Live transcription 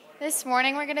This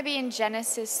morning we're going to be in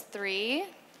Genesis 3,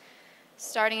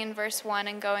 starting in verse 1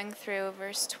 and going through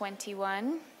verse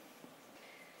 21.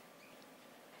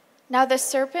 Now the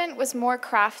serpent was more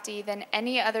crafty than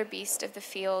any other beast of the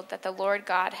field that the Lord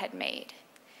God had made.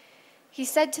 He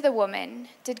said to the woman,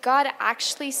 "Did God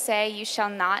actually say you shall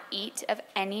not eat of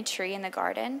any tree in the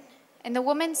garden?" And the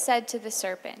woman said to the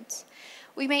serpent,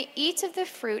 "We may eat of the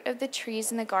fruit of the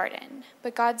trees in the garden,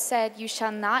 but God said, you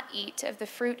shall not eat of the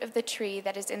fruit of the tree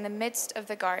that is in the midst of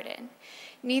the garden,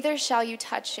 neither shall you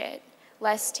touch it,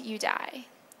 lest you die."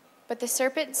 But the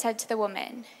serpent said to the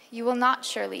woman, "You will not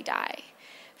surely die,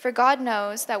 for God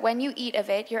knows that when you eat of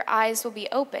it, your eyes will be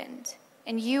opened,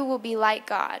 and you will be like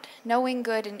God, knowing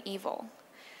good and evil."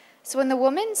 So when the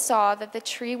woman saw that the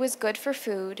tree was good for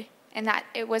food, and that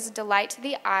it was a delight to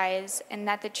the eyes, and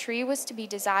that the tree was to be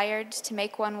desired to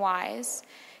make one wise,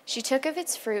 she took of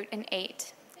its fruit and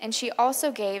ate. And she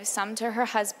also gave some to her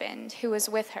husband who was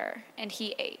with her, and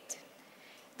he ate.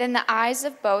 Then the eyes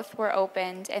of both were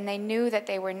opened, and they knew that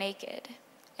they were naked.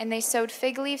 And they sewed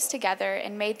fig leaves together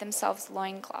and made themselves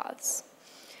loincloths.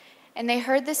 And they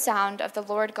heard the sound of the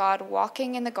Lord God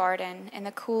walking in the garden in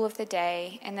the cool of the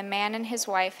day, and the man and his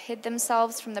wife hid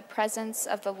themselves from the presence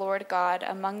of the Lord God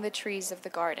among the trees of the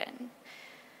garden.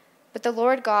 But the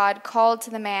Lord God called to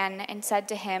the man and said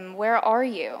to him, "Where are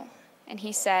you?" And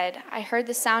he said, "I heard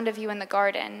the sound of you in the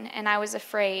garden, and I was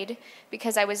afraid,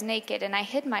 because I was naked, and I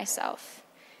hid myself."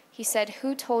 He said,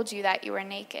 "Who told you that you were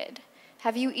naked?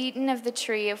 Have you eaten of the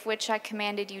tree of which I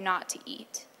commanded you not to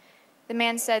eat?" The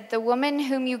man said, "The woman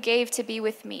whom you gave to be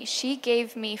with me, she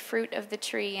gave me fruit of the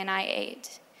tree, and I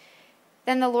ate."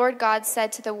 Then the Lord God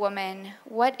said to the woman,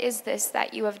 "What is this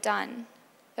that you have done?"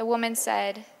 The woman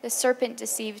said, "The serpent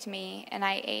deceived me, and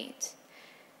I ate."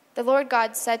 The Lord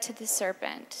God said to the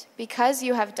serpent, "Because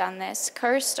you have done this,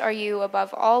 cursed are you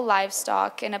above all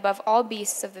livestock and above all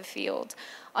beasts of the field.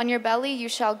 On your belly you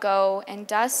shall go, and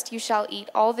dust you shall eat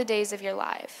all the days of your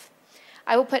life.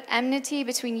 I will put enmity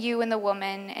between you and the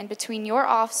woman, and between your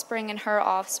offspring and her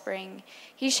offspring.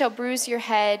 He shall bruise your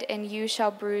head, and you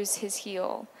shall bruise his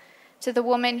heel." To the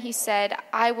woman he said,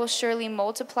 "I will surely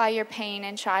multiply your pain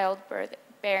in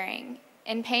childbearing.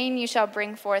 In pain you shall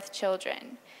bring forth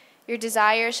children. Your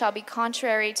desire shall be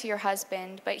contrary to your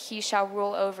husband, but he shall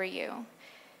rule over you."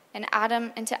 And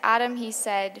to Adam he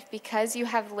said, "Because you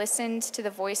have listened to the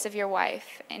voice of your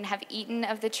wife, and have eaten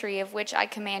of the tree of which I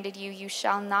commanded you, you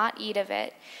shall not eat of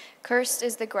it. Cursed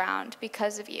is the ground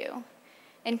because of you.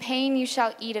 In pain you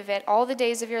shall eat of it all the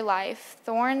days of your life.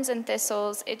 Thorns and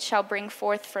thistles it shall bring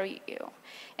forth for you.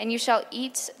 And you shall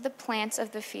eat the plants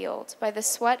of the field. By the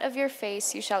sweat of your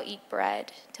face you shall eat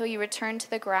bread, till you return to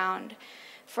the ground.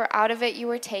 For out of it you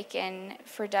were taken,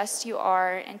 for dust you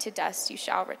are, and to dust you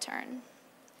shall return."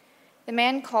 The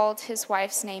man called his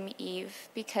wife's name Eve,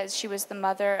 because she was the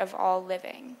mother of all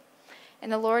living.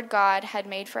 And the Lord God had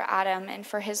made for Adam and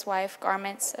for his wife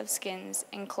garments of skins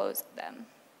and clothed them.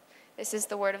 This is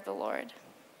the word of the Lord.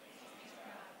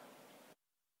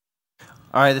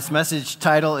 All right, this message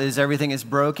title is Everything is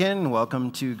Broken.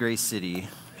 Welcome to Grace City.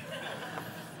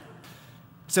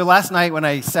 So last night when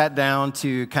I sat down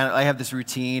to I have this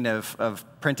routine of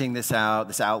printing this out,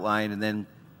 this outline, and then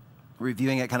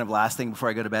reviewing it kind of last thing before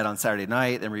I go to bed on Saturday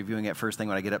night, then reviewing it first thing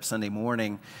when I get up Sunday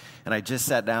morning. And I just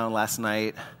sat down last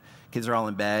night, kids are all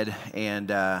in bed,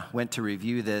 and went to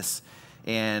review this.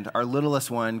 And our littlest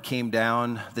one came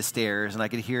down the stairs, and I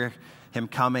could hear him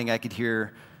coming, I could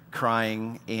hear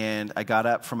crying, and I got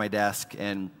up from my desk,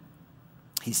 and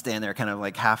he's standing there kind of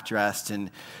like half dressed and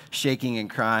shaking and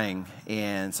crying.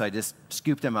 And so I just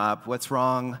scooped him up. "What's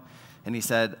wrong?" And he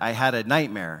said, "I had a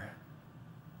nightmare."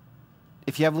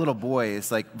 If you have little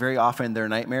boys, like very often their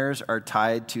nightmares are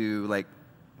tied to like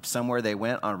somewhere they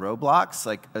went on Roblox,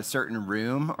 like a certain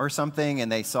room or something,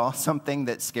 and they saw something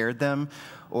that scared them,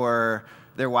 or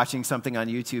they're watching something on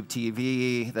YouTube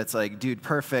TV that's like Dude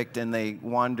Perfect, and they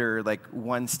wander like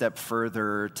one step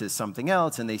further to something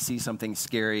else, and they see something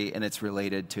scary, and it's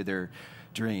related to their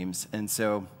dreams. And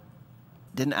so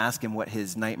didn't ask him what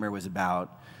his nightmare was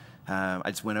about. I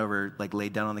just went over, like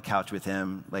laid down on the couch with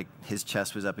him, like his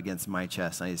chest was up against my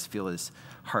chest, and I just feel his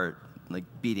heart like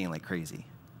beating like crazy.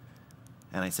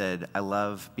 And I said, "I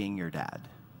love being your dad."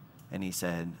 And he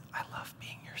said, "I love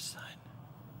being your son."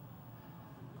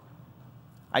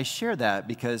 I share that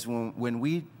because when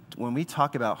we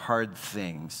talk about hard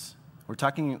things,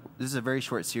 this is a very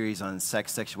short series on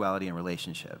sex, sexuality, and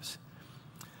relationships.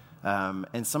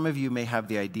 And some of you may have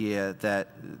the idea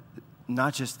that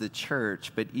not just the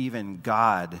church, but even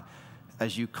God,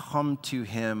 as you come to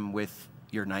him with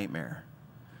your nightmare,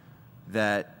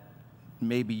 that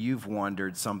maybe you've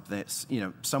wandered something,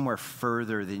 somewhere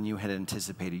further than you had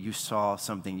anticipated. You saw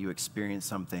something, you experienced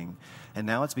something, and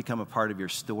now it's become a part of your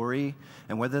story.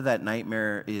 And whether that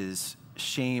nightmare is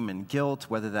shame and guilt,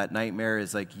 whether that nightmare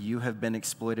is like you have been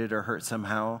exploited or hurt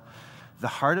somehow, the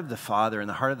heart of the Father and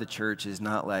the heart of the church is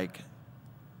not like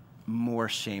more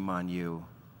shame on you,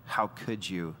 how could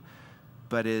you,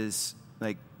 but is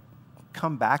like,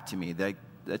 come back to me. Like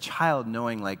a child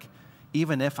knowing, like,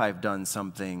 even if I've done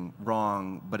something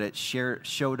wrong, but it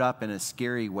showed up in a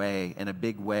scary way, in a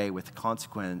big way with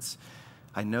consequence,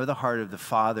 I know the heart of the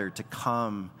Father to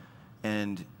come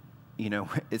and,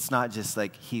 it's not just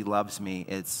like he loves me,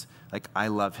 it's like I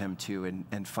love him too,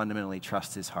 and fundamentally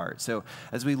trust his heart. So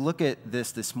as we look at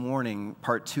this morning,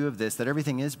 part 2 of this, that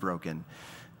everything is broken,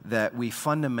 that we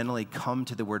fundamentally come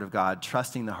to the Word of God,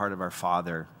 trusting the heart of our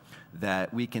Father,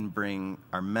 that we can bring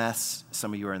our mess.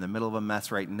 Some of you are in the middle of a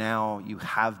mess right now. You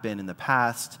have been in the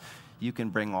past. You can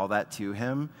bring all that to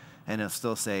him, and he'll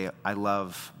still say, I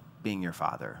love being your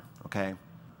Father, okay?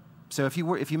 So if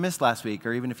you missed last week,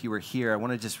 or even if you were here, I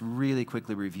want to just really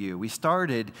quickly review. We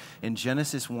started in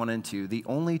Genesis 1 and 2, the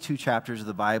only 2 chapters of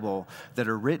the Bible that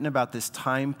are written about this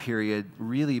time period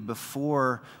really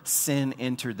before sin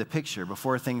entered the picture,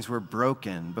 before things were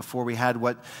broken, before we had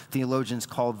what theologians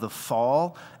call the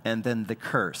fall and then the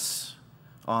curse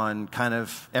on kind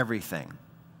of everything.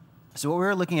 So what we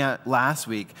were looking at last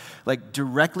week, like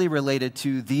directly related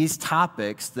to these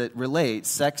topics that relate,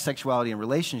 sex, sexuality, and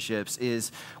relationships,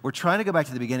 is we're trying to go back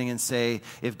to the beginning and say,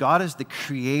 if God is the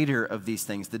creator of these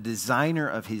things, the designer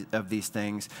of these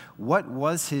things, what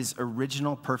was his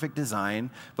original perfect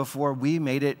design before we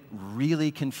made it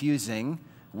really confusing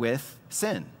with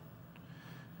sin?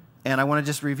 And I want to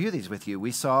just review these with you.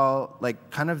 We saw like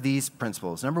kind of these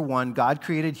principles. Number 1, God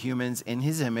created humans in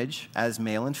his image as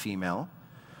male and female.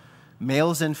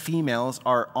 Males and females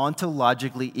are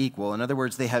ontologically equal. In other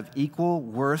words, they have equal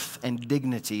worth and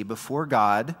dignity before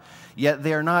God, yet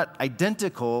they are not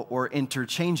identical or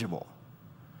interchangeable.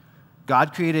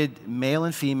 God created male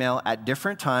and female at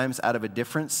different times out of a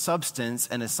different substance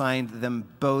and assigned them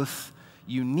both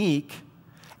unique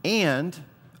and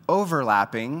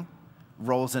overlapping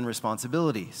roles and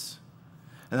responsibilities.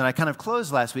 And then I kind of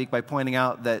closed last week by pointing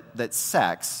out that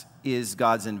sex is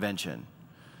God's invention.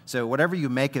 So whatever you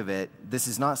make of it, this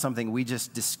is not something we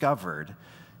just discovered.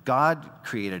 God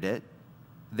created it.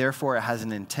 Therefore, it has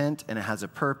an intent and it has a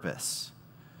purpose.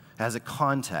 It has a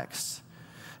context.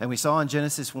 And we saw in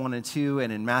Genesis 1 and 2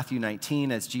 and in Matthew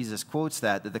 19, as Jesus quotes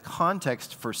that the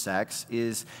context for sex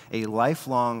is a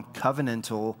lifelong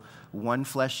covenantal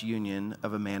one-flesh union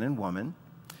of a man and woman.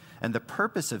 And the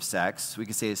purpose of sex, we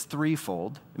could say, is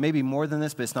threefold. It may be more than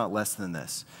this, but it's not less than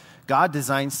this. God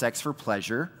designed sex for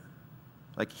pleasure.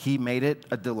 Like he made it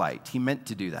a delight. He meant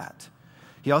to do that.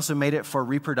 He also made it for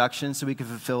reproduction so we could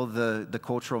fulfill the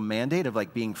cultural mandate of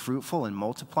like being fruitful and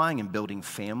multiplying and building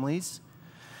families.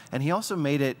 And he also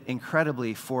made it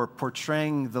incredibly for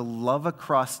portraying the love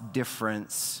across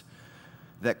difference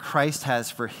that Christ has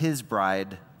for his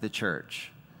bride, the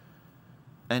church.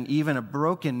 And even a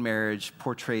broken marriage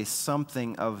portrays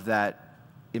something of that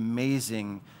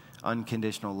amazing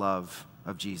unconditional love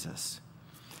of Jesus.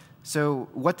 So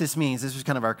what this means, this was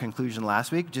kind of our conclusion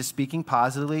last week, just speaking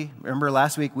positively. Remember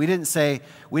last week, we didn't say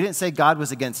God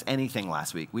was against anything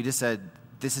last week. We just said,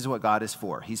 this is what God is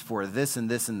for. He's for this and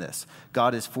this and this.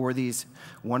 God is for these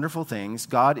wonderful things.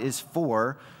 God is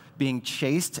for being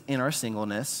chaste in our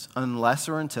singleness unless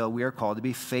or until we are called to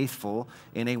be faithful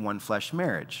in a one-flesh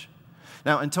marriage.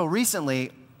 Now, until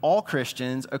recently, all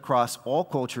Christians across all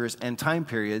cultures and time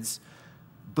periods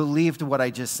believed what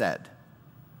I just said.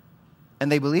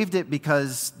 And they believed it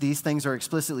because these things are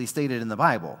explicitly stated in the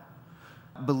Bible.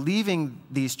 Believing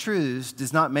these truths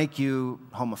does not make you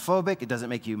homophobic. It doesn't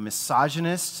make you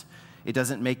misogynist. It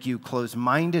doesn't make you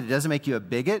closed-minded. It doesn't make you a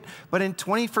bigot. But in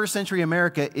 21st century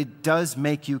America, it does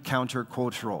make you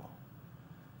countercultural,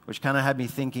 which kind of had me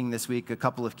thinking this week a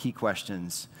couple of key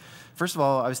questions. First of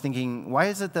all, I was thinking, why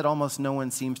is it that almost no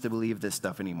one seems to believe this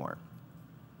stuff anymore?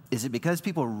 Is it because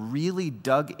people really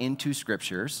dug into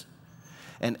scriptures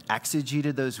and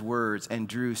exegeted those words and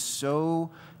drew so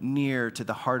near to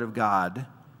the heart of God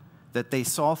that they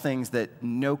saw things that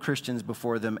no Christians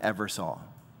before them ever saw?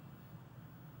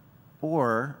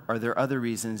 Or are there other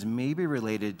reasons, maybe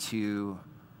related to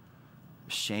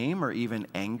shame or even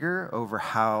anger over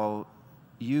how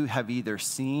you have either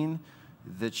seen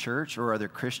the church or other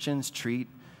Christians treat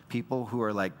people who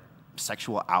are like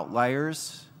sexual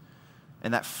outliers?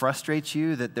 And that frustrates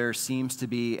you, that there seems to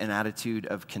be an attitude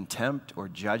of contempt or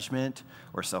judgment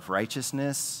or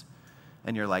self-righteousness.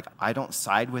 And you're like, I don't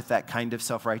side with that kind of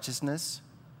self-righteousness.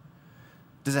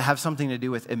 Does it have something to do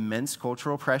with immense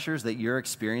cultural pressures that you're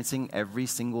experiencing every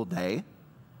single day?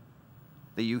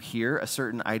 That you hear a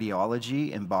certain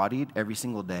ideology embodied every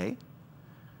single day?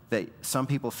 That some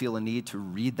people feel a need to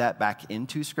read that back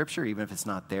into Scripture, even if it's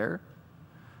not there?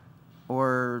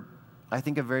 Or I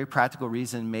think a very practical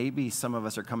reason maybe some of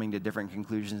us are coming to different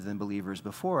conclusions than believers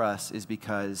before us is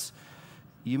because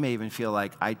you may even feel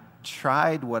like, I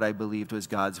tried what I believed was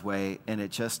God's way, and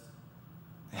it just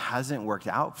hasn't worked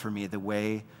out for me the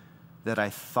way that I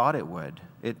thought it would.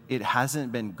 It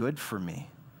hasn't been good for me.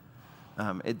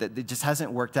 It just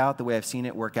hasn't worked out the way I've seen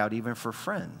it work out even for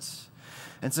friends.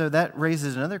 And so that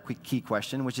raises another key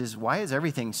question, which is, why is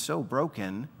everything so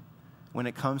broken when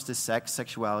it comes to sex,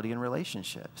 sexuality, and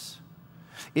relationships?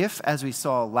 If, as we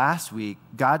saw last week,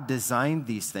 God designed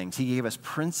these things, he gave us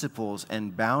principles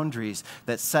and boundaries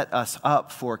that set us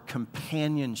up for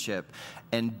companionship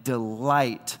and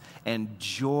delight and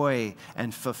joy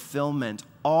and fulfillment,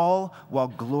 all while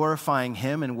glorifying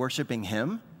him and worshiping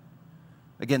him.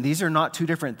 Again, these are not two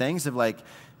different things of like,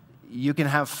 you can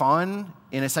have fun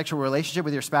in a sexual relationship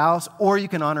with your spouse, or you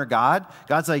can honor God.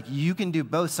 God's like, you can do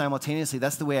both simultaneously.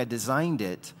 That's the way I designed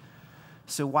it.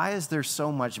 So why is there so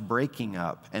much breaking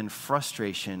up and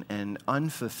frustration and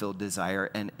unfulfilled desire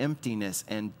and emptiness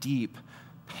and deep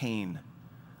pain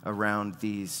around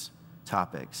these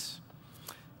topics?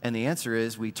 And the answer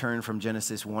is we turn from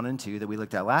Genesis 1 and 2 that we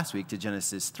looked at last week to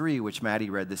Genesis 3, which Maddie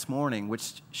read this morning,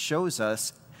 which shows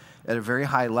us at a very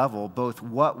high level both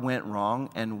what went wrong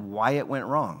and why it went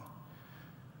wrong.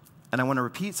 And I want to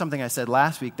repeat something I said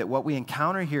last week, that what we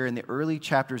encounter here in the early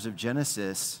chapters of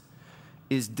Genesis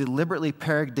is deliberately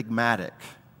paradigmatic.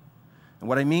 And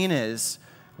what I mean is,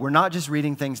 we're not just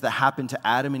reading things that happened to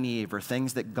Adam and Eve or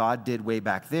things that God did way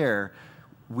back there.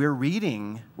 We're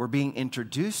being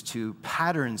introduced to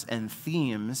patterns and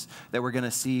themes that we're going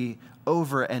to see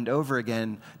over and over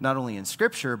again, not only in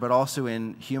Scripture, but also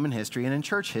in human history and in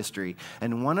church history.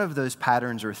 And one of those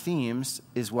patterns or themes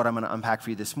is what I'm going to unpack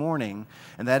for you this morning,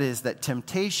 and that is that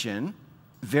temptation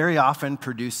very often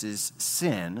produces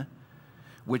sin,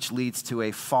 which leads to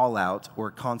a fallout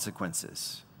or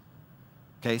consequences.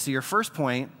 Okay, so your first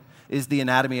point is the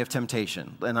anatomy of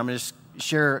temptation. And I'm going to just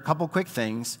share a couple quick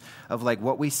things of like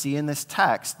what we see in this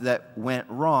text that went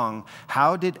wrong.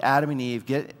 How did Adam and Eve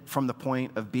get from the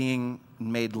point of being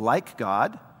made like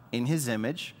God in his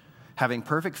image, having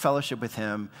perfect fellowship with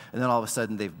him, and then all of a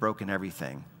sudden they've broken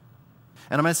everything?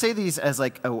 And I'm going to say these as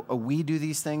like a we do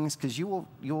these things, because you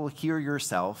will hear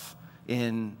yourself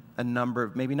in a number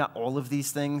of, maybe not all of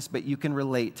these things, but you can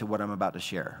relate to what I'm about to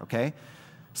share, okay?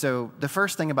 So the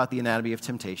first thing about the anatomy of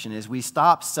temptation is we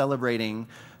stop celebrating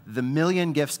the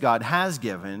million gifts God has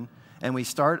given, and we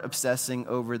start obsessing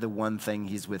over the one thing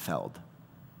he's withheld.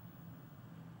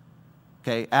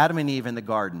 Okay, Adam and Eve in the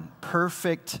garden,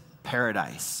 perfect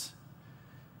paradise.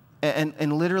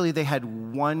 And literally they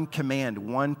had one command,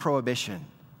 one prohibition.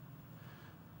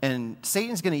 And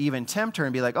Satan's going to even tempt her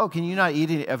and be like, oh, can you not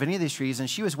eat of any of these trees? And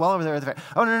she was well over there.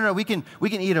 Oh, no, we can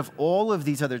eat of all of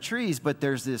these other trees, but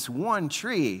there's this one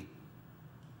tree.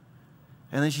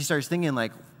 And then she starts thinking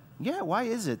like, yeah, why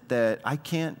is it that I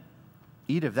can't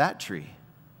eat of that tree?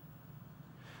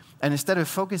 And instead of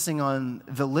focusing on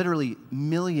the literally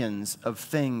millions of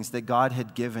things that God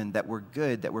had given that were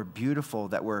good, that were beautiful,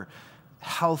 that were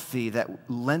healthy, that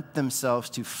lent themselves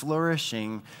to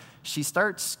flourishing, she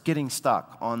starts getting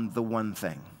stuck on the one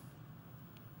thing.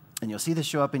 And you'll see this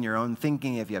show up in your own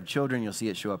thinking. If you have children, you'll see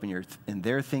it show up in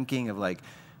their thinking of like,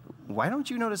 why don't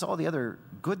you notice all the other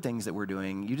good things that we're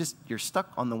doing? You're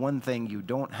stuck on the one thing you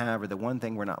don't have, or the one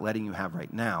thing we're not letting you have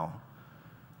right now.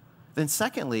 Then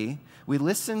secondly, we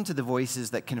listen to the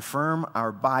voices that confirm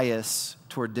our bias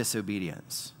toward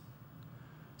disobedience.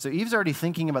 So Eve's already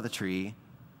thinking about the tree.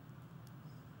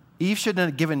 Eve shouldn't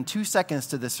have given 2 seconds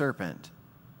to the serpent.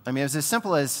 I mean, it was as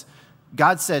simple as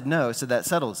God said no, so that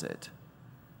settles it.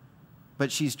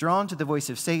 But she's drawn to the voice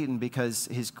of Satan because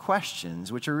his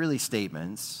questions, which are really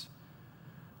statements,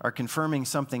 are confirming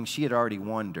something she had already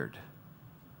wondered.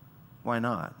 Why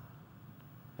not?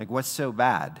 Like, what's so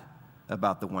bad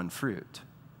about the one fruit?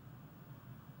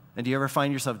 And do you ever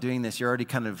find yourself doing this? You're already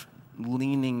kind of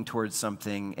leaning towards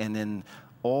something, and then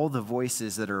all the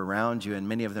voices that are around you, and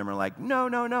many of them are like, no,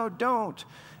 don't.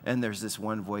 And there's this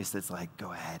one voice that's like,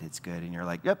 go ahead, it's good. And you're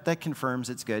like, yep, that confirms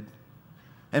it's good.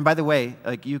 And by the way,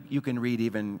 like you can read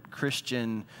even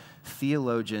Christian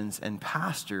theologians and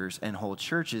pastors and whole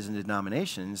churches and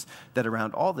denominations that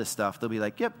around all this stuff, they'll be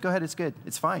like, yep, go ahead, it's good,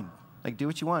 it's fine. Like, do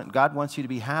what you want. God wants you to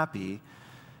be happy.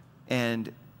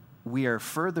 And we are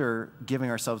further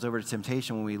giving ourselves over to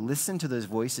temptation when we listen to those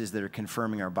voices that are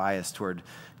confirming our bias toward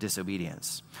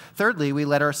disobedience. Thirdly, we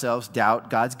let ourselves doubt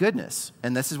God's goodness.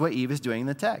 And this is what Eve is doing in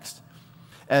the text.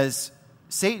 As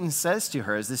Satan says to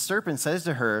her, as the serpent says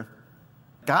to her,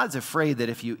 God's afraid that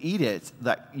if you eat it,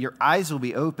 that your eyes will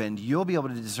be opened. You'll be able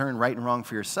to discern right and wrong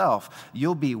for yourself.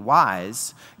 You'll be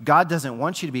wise. God doesn't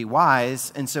want you to be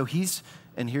wise. And so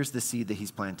and here's the seed that he's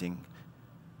planting.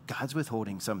 God's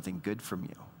withholding something good from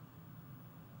you.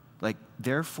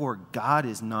 Therefore, God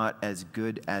is not as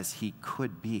good as he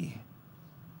could be.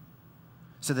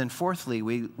 So then fourthly,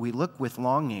 we look with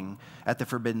longing at the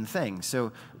forbidden thing.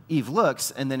 So Eve looks,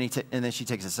 and then she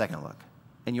takes a second look.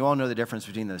 And you all know the difference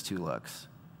between those two looks.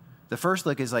 The first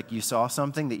look is you saw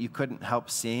something that you couldn't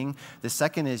help seeing. The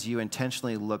second is you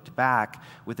intentionally looked back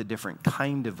with a different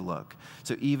kind of look.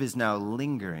 So Eve is now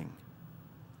lingering.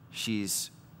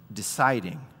 She's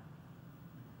deciding.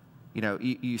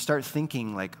 You start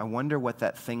thinking, I wonder what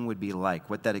that thing would be like,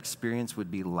 what that experience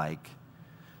would be like.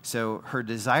 So her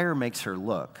desire makes her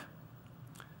look,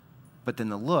 but then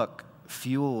the look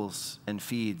fuels and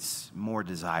feeds more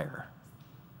desire.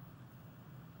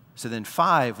 So then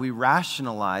 5, we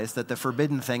rationalize that the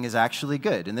forbidden thing is actually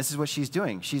good. And this is what she's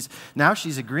doing. She's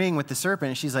agreeing with the serpent,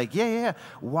 and she's like, yeah.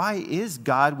 Why is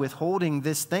God withholding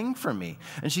this thing from me?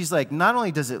 And she's like, not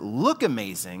only does it look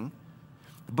amazing,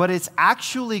 but it's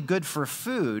actually good for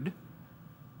food,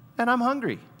 and I'm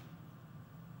hungry.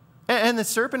 And the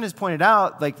serpent has pointed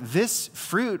out, this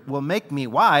fruit will make me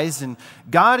wise, and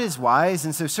God is wise,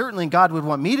 and so certainly God would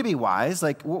want me to be wise.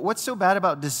 What's so bad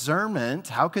about discernment?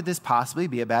 How could this possibly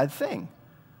be a bad thing?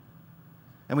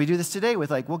 And we do this today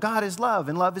with God is love,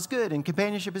 and love is good, and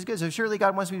companionship is good, so surely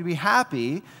God wants me to be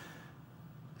happy.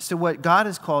 So what God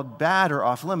has called bad or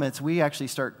off limits, we actually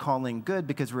start calling good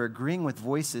because we're agreeing with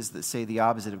voices that say the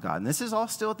opposite of God. And this is all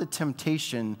still at the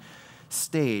temptation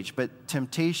stage, but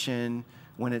temptation,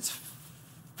 when it's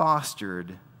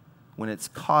fostered, when it's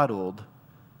coddled,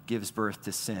 gives birth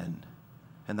to sin.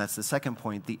 And that's the second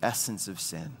point, the essence of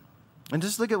sin. And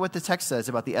just look at what the text says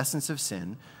about the essence of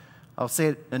sin. I'll say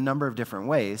it a number of different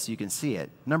ways so you can see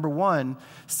it. Number 1,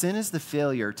 sin is the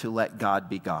failure to let God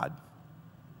be God.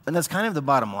 And that's kind of the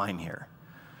bottom line here.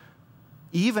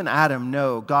 Eve and Adam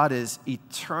know God is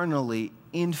eternally,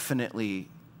 infinitely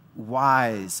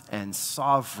wise and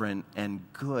sovereign and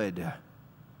good.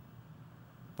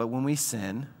 But when we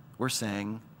sin, we're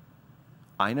saying,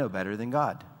 I know better than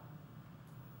God.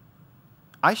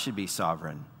 I should be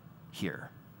sovereign here.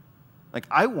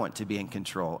 I want to be in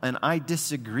control, and I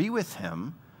disagree with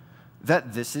him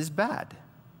that this is bad.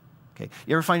 Okay,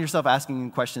 you ever find yourself asking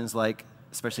questions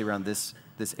especially around this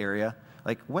area,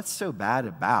 what's so bad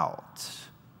about?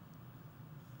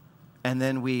 And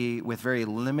then we, with very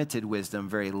limited wisdom,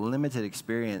 very limited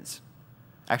experience,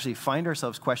 actually find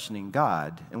ourselves questioning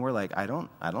God, and we're I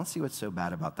don't see what's so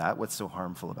bad about that, what's so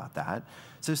harmful about that.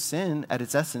 So sin, at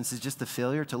its essence, is just the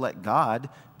failure to let God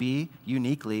be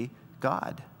uniquely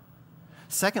God.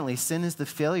 Secondly, sin is the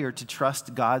failure to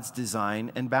trust God's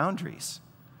design and boundaries.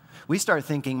 We start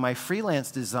thinking, my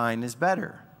freelance design is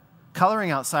better.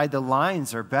 Coloring outside the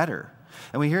lines are better.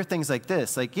 And we hear things like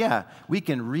this, we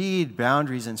can read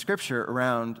boundaries in Scripture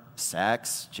around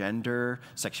sex, gender,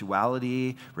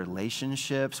 sexuality,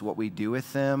 relationships, what we do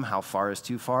with them, how far is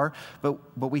too far. But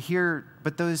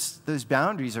those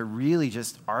boundaries are really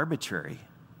just arbitrary.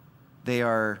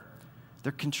 They're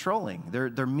controlling.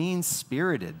 They're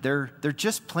mean-spirited. They're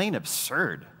just plain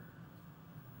absurd.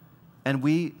 And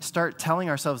we start telling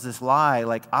ourselves this lie,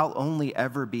 I'll only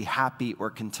ever be happy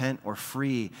or content or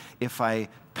free if I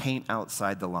paint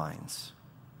outside the lines.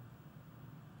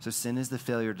 So sin is the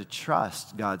failure to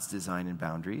trust God's design and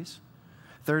boundaries.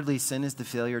 Thirdly, sin is the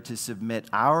failure to submit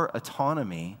our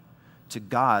autonomy to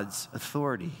God's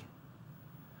authority.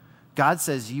 God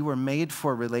says, you were made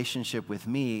for relationship with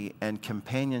me and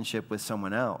companionship with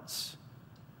someone else.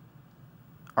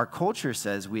 Our culture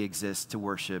says we exist to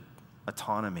worship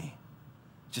autonomy.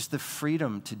 Just the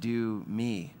freedom to do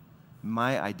me,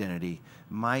 my identity,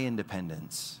 my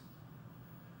independence.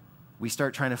 We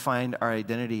start trying to find our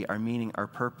identity, our meaning, our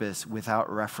purpose without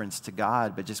reference to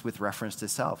God, but just with reference to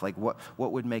self. What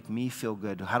would make me feel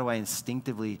good? How do I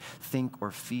instinctively think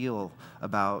or feel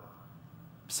about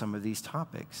some of these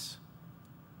topics?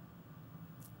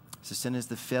 So sin is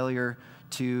the failure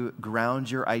to ground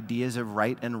your ideas of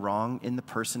right and wrong in the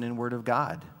person and word of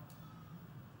God.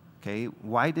 Okay,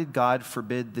 why did God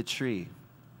forbid the tree,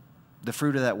 the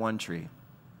fruit of that one tree?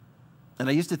 And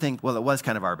I used to think, it was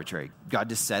kind of arbitrary. God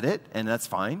just said it, and that's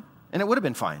fine. And it would have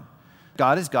been fine.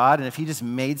 God is God, and if he just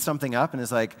made something up and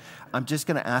is like, I'm just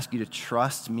going to ask you to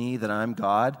trust me that I'm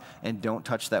God and don't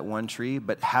touch that one tree,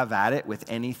 but have at it with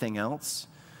anything else.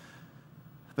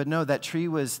 But no, that tree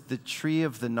was the tree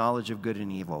of the knowledge of good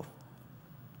and evil.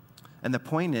 And the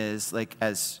point is, like,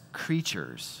 as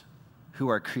creatures who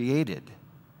are created,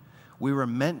 we were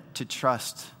meant to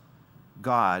trust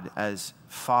God as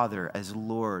Father, as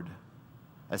Lord,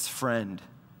 as friend.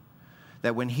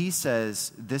 That when he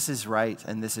says, this is right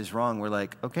and this is wrong, we're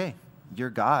like, okay, you're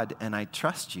God and I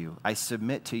trust you. I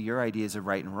submit to your ideas of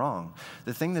right and wrong.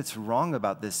 The thing that's wrong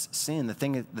about this sin, the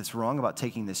thing that's wrong about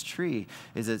taking this tree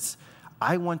is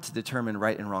I want to determine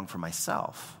right and wrong for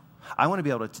myself. I want to be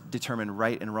able to determine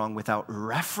right and wrong without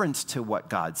reference to what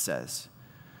God says.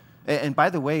 And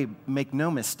by the way, make no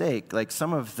mistake, like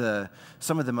some of the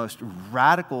most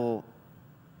radical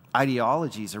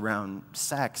ideologies around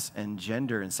sex and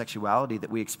gender and sexuality that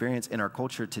we experience in our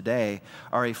culture today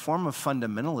are a form of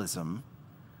fundamentalism,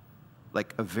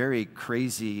 like a very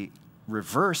crazy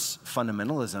reverse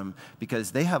fundamentalism,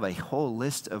 because they have a whole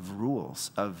list of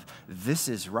rules of this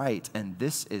is right and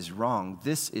this is wrong,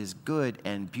 this is good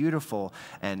and beautiful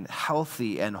and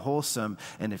healthy and wholesome,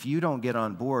 and if you don't get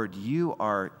on board, you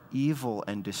are evil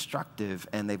and destructive,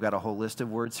 and they've got a whole list of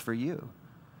words for you.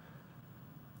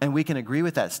 And we can agree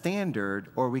with that standard,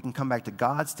 or we can come back to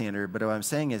God's standard. But what I'm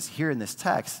saying is, here in this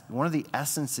text, one of the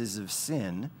essences of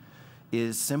sin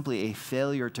is simply a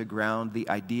failure to ground the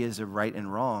ideas of right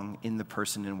and wrong in the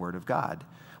person and word of God.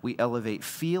 We elevate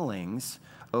feelings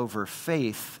over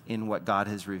faith in what God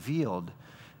has revealed,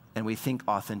 and we think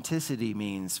authenticity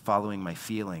means following my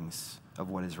feelings of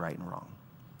what is right and wrong.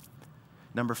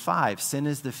 Number 5, sin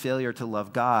is the failure to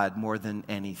love God more than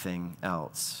anything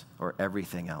else or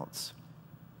everything else.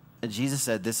 And Jesus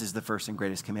said, this is the first and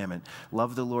greatest commandment.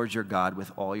 Love the Lord your God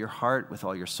with all your heart, with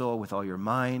all your soul, with all your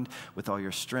mind, with all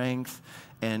your strength.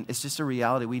 And it's just a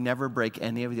reality. We never break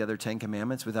any of the other 10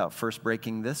 commandments without first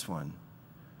breaking this one.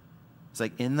 It's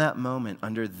like in that moment,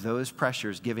 under those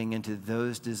pressures, giving into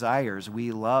those desires,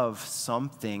 we love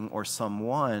something or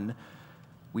someone.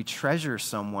 We treasure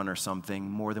someone or something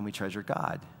more than we treasure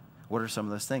God. What are some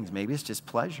of those things? Maybe it's just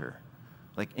pleasure,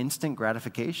 like instant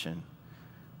gratification.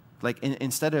 Like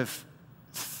instead of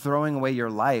throwing away your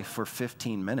life for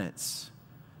 15 minutes,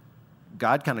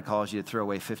 God kind of calls you to throw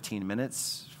away 15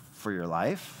 minutes for your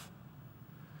life.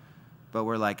 But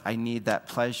we're like, I need that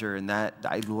pleasure, and that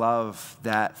I love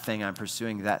that thing I'm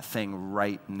pursuing, that thing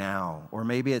right now. Or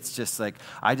maybe it's just like,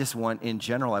 I just want, in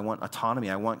general, I want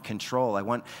autonomy, I want control, I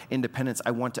want independence,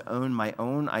 I want to own my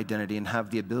own identity and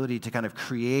have the ability to kind of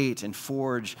create and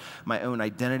forge my own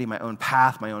identity, my own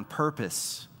path, my own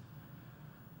purpose.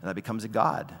 And that becomes a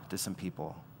God to some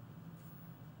people.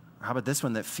 Or how about this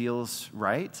one that feels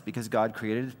right because God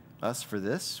created us for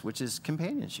this, which is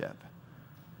companionship,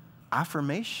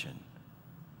 affirmation,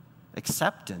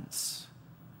 acceptance.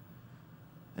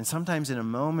 And sometimes in a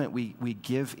moment we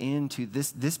give in to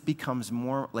this. This becomes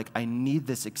more like I need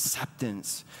this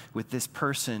acceptance with this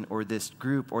person or this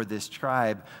group or this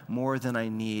tribe more than I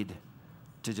need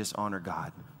to just honor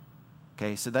God.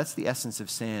 Okay, so that's the essence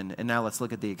of sin. And now let's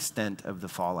look at the extent of the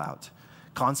fallout.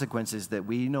 Consequences that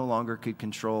we no longer could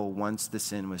control once the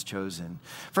sin was chosen.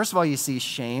 First of all, you see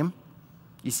shame.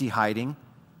 You see hiding.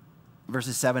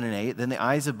 Verses 7 and 8. Then the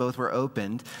eyes of both were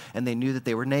opened, and they knew that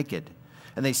they were naked.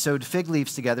 And they sewed fig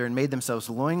leaves together and made themselves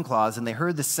loincloths. And they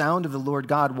heard the sound of the Lord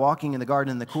God walking in the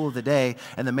garden in the cool of the day.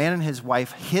 And the man and his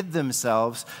wife hid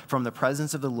themselves from the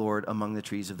presence of the Lord among the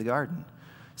trees of the garden.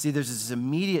 See, there's this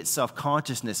immediate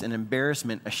self-consciousness, an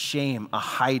embarrassment, a shame, a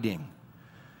hiding.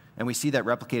 And we see that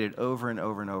replicated over and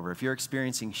over and over. If you're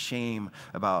experiencing shame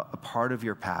about a part of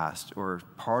your past or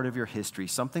part of your history,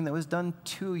 something that was done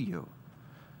to you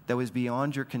that was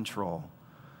beyond your control,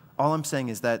 all I'm saying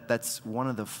is that that's one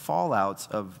of the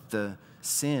fallouts of the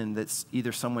sin that's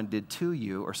either someone did to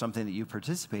you or something that you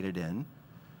participated in.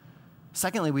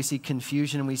 Secondly, we see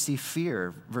confusion and we see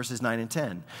fear, verses 9 and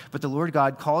 10. But the Lord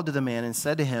God called to the man and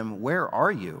said to him, "Where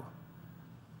are you?"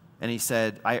 And he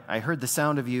said, I heard the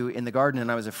sound of you in the garden and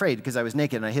I was afraid because I was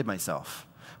naked and I hid myself.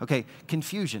 Okay,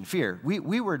 confusion, fear.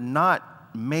 We were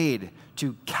not made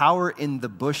to cower in the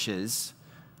bushes,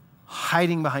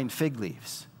 hiding behind fig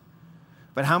leaves.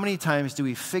 But how many times do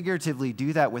we figuratively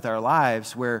do that with our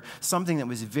lives where something that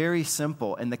was very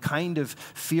simple and the kind of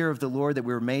fear of the Lord that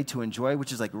we were made to enjoy,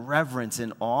 which is like reverence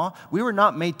and awe, we were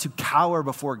not made to cower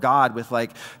before God with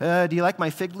like, do you like my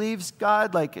fig leaves,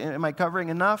 God? Like, am I covering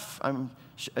enough?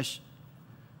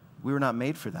 We were not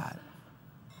made for that.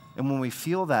 And when we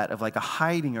feel that of like a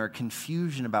hiding or a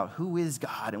confusion about who is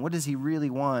God and what does he really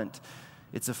want,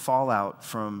 it's a fallout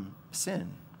from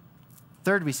sin.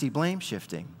 Third, we see blame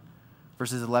shifting.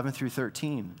 Verses 11 through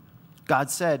 13. God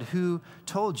said, "Who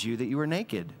told you that you were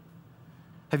naked?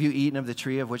 Have you eaten of the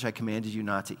tree of which I commanded you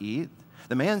not to eat?"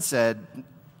 The man said,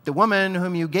 "The woman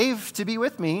whom you gave to be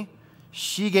with me,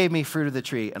 she gave me fruit of the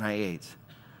tree, and I ate."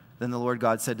 Then the Lord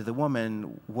God said to the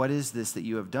woman, "What is this that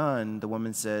you have done?" The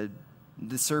woman said,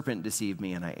 "The serpent deceived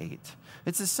me, and I ate."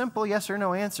 It's a simple yes or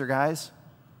no answer, guys.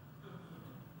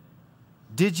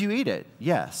 Did you eat it?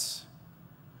 Yes.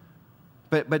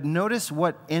 But notice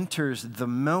what enters the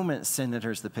moment sin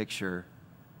enters the picture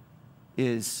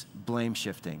is blame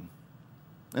shifting.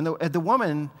 And the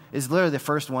woman is literally the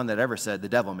first one that ever said, "The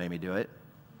devil made me do it."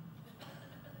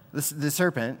 The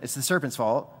serpent, it's the serpent's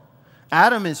fault.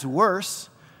 Adam is worse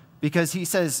because he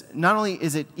says, not only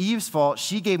is it Eve's fault,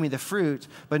 she gave me the fruit,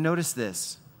 but notice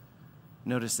this.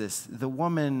 Notice this. The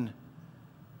woman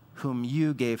whom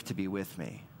you gave to be with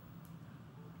me.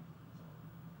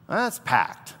 Well, that's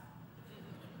packed.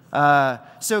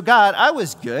 So God, I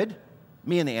was good,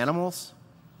 me and the animals.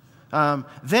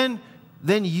 Then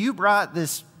you brought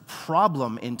this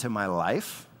problem into my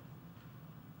life.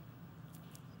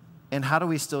 And how do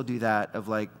we still do that of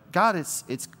like, God,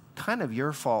 it's kind of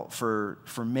your fault for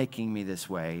making me this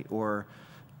way or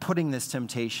putting this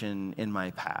temptation in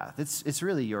my path. It's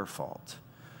really your fault.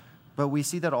 But we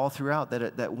see that all throughout,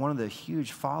 that one of the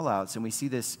huge fallouts, and we see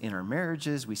this in our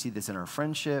marriages, we see this in our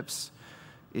friendships,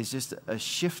 is just a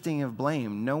shifting of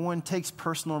blame. No one takes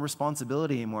personal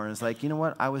responsibility anymore and is like, you know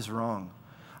what, I was wrong.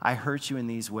 I hurt you in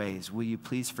these ways. Will you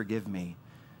please forgive me?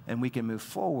 And we can move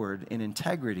forward in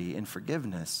integrity and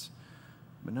forgiveness.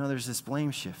 But no, there's this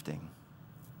blame shifting.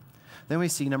 Then we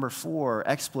see number 4,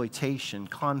 exploitation,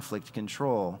 conflict,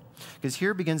 control. Because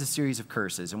here begins a series of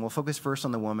curses. And we'll focus first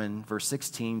on the woman, verse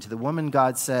 16. To the woman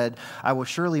God said, "I will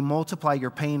surely multiply your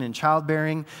pain in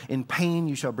childbearing. In pain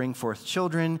you shall bring forth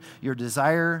children. Your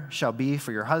desire shall be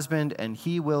for your husband, and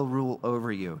he will rule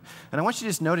over you." And I want you to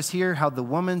just notice here how the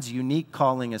woman's unique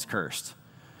calling is cursed.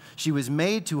 She was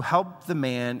made to help the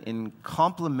man in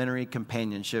complementary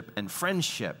companionship and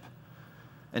friendship,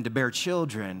 and to bear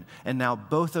children, and now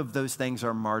both of those things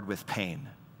are marred with pain.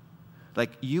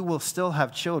 Like, you will still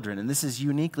have children, and this is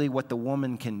uniquely what the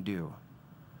woman can do,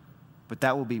 but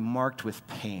that will be marked with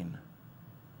pain.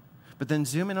 But then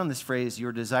zoom in on this phrase,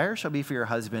 "Your desire shall be for your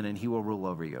husband, and he will rule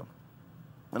over you."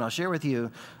 And I'll share with you,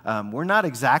 we're not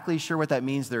exactly sure what that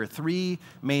means. There are 3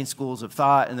 main schools of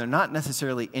thought, and they're not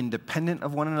necessarily independent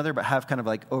of one another, but have kind of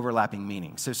like overlapping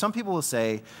meanings. So some people will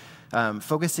say,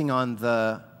 focusing on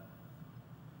the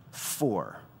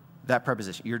for, that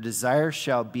preposition, your desire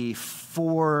shall be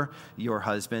for your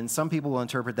husband. Some people will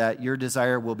interpret that your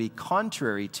desire will be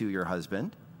contrary to your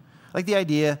husband. Like the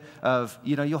idea of,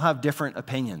 you'll have different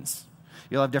opinions.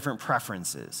 You'll have different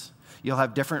preferences. You'll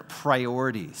have different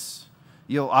priorities.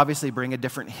 You'll obviously bring a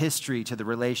different history to the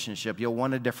relationship. You'll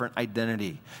want a different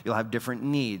identity. You'll have different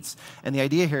needs. And the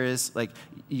idea here is like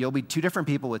you'll be 2 different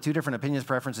people with 2 different opinions,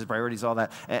 preferences, priorities, all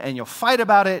that. And you'll fight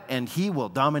about it, and he will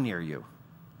domineer you.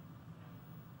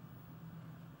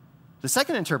 The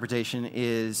second interpretation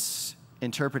is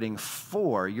interpreting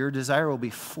for. Your desire will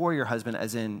be for your husband,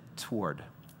 as in toward.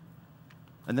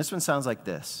 And this one sounds like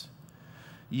this.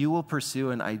 You will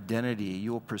pursue an identity.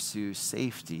 You will pursue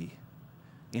safety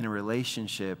in a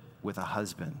relationship with a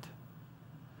husband.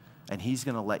 And he's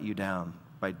going to let you down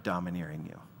by domineering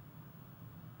you.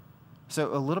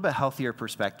 So a little bit healthier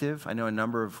perspective. I know a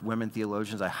number of women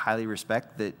theologians I highly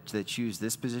respect that choose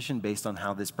this position based on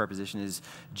how this preposition is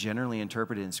generally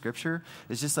interpreted in Scripture.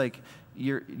 It's just like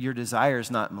your desire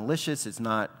is not malicious. It's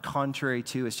not contrary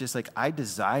to. It's just like I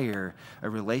desire a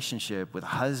relationship with a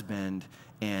husband,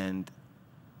 and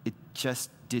it just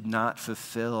did not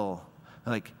fulfill,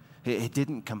 like it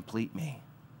didn't complete me.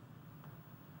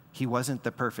 He wasn't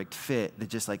the perfect fit. That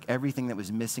just like everything that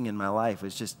was missing in my life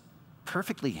was just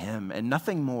perfectly him and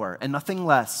nothing more and nothing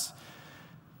less.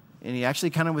 And he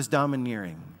actually kind of was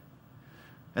domineering.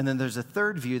 And then there's a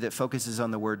third view that focuses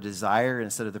on the word desire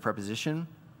instead of the preposition.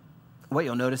 What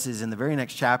you'll notice is in the very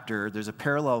next chapter, there's a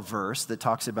parallel verse that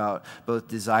talks about both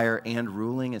desire and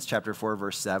ruling. It's chapter 4,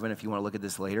 verse 7, if you want to look at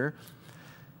this later.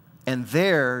 And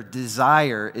their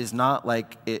desire is not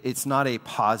like, it's not a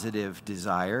positive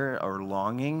desire or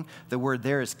longing. The word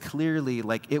there is clearly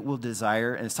like it will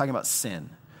desire, and it's talking about sin.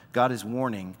 God is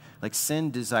warning, like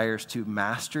sin desires to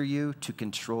master you, to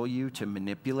control you, to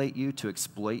manipulate you, to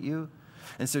exploit you.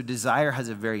 And so desire has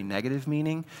a very negative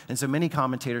meaning. And so many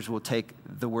commentators will take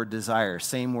the word desire,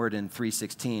 same word in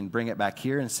 3:16, bring it back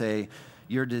here and say,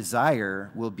 your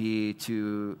desire will be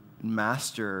to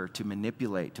master, to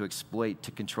manipulate, to exploit,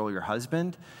 to control your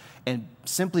husband. And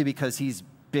simply because he's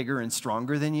bigger and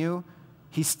stronger than you,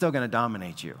 he's still going to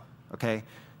dominate you, okay?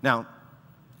 Now,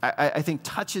 I think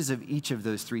touches of each of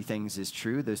those three things is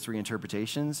true, those three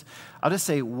interpretations. I'll just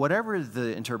say, whatever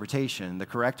the interpretation, the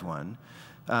correct one,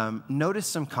 notice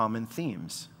some common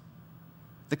themes.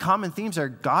 The common themes are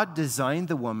God designed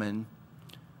the woman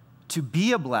to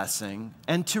be a blessing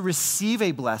and to receive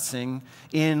a blessing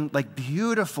in like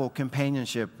beautiful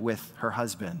companionship with her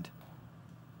husband.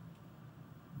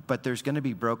 But there's going to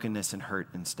be brokenness and hurt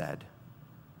instead.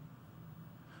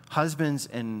 Husbands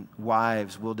and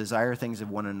wives will desire things of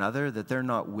one another that they're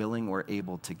not willing or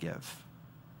able to give.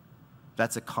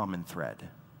 That's a common thread.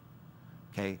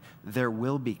 Okay? There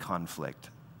will be conflict.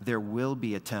 There will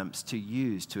be attempts to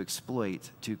use, to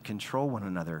exploit, to control one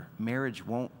another. Marriage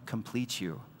won't complete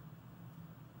you.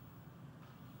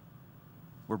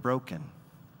 We're broken.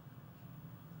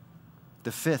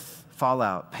 The fifth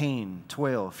fallout, pain,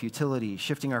 toil, futility,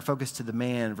 shifting our focus to the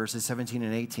man, verses 17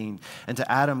 and 18. And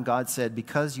to Adam, God said,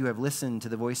 because you have listened to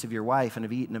the voice of your wife and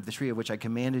have eaten of the tree of which I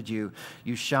commanded you,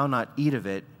 you shall not eat of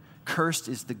it. Cursed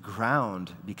is the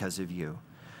ground because of you.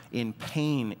 In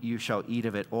pain you shall eat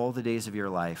of it all the days of your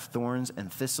life. Thorns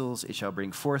and thistles it shall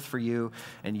bring forth for you,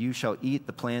 and you shall eat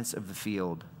the plants of the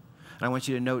field. And I want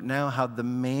you to note now how the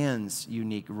man's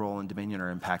unique role and dominion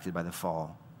are impacted by the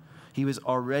fall. He was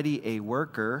already a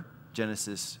worker,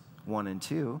 Genesis 1 and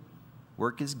 2.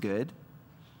 Work is good.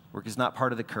 Work is not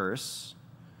part of the curse.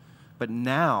 But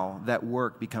now that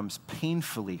work becomes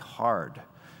painfully hard,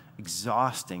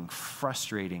 exhausting,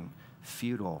 frustrating,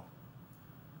 futile.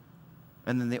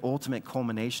 And then the ultimate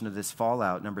culmination of this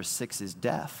fallout, number 6, is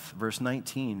death. Verse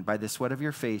 19, by the sweat of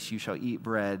your face you shall eat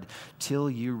bread till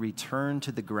you return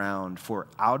to the ground, for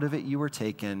out of it you were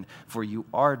taken, for you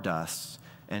are dust,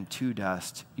 and to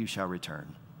dust you shall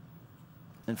return.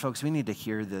 And folks, we need to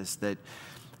hear this, that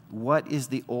what is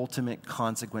the ultimate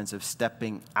consequence of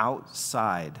stepping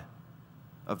outside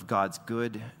of God's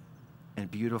good and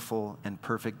beautiful and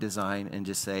perfect design and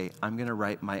just say, I'm going to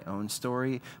write my own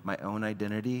story, my own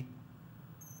identity?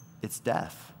 It's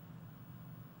death.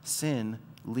 Sin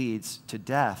leads to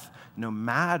death, no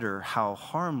matter how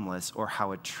harmless or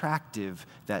how attractive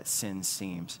that sin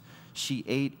seems. She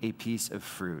ate a piece of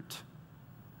fruit.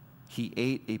 He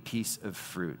ate a piece of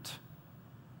fruit.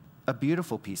 A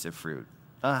beautiful piece of fruit.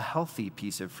 A healthy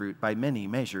piece of fruit by many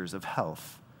measures of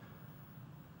health.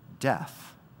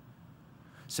 Death.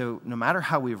 So no matter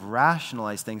how we've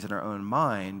rationalized things in our own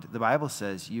mind, the Bible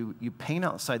says you paint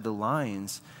outside the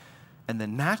lines, and the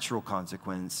natural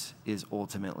consequence is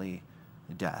ultimately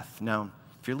death. Now,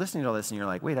 if you're listening to all this and you're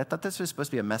like, wait, I thought this was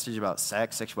supposed to be a message about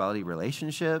sex, sexuality,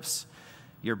 relationships.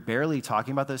 You're barely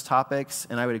talking about those topics,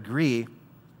 and I would agree,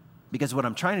 because what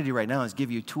I'm trying to do right now is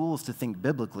give you tools to think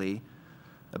biblically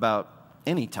about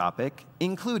any topic,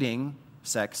 including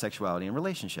sex, sexuality, and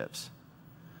relationships.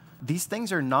 These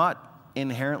things are not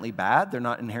inherently bad. They're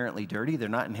not inherently dirty. They're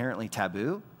not inherently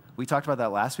taboo. We talked about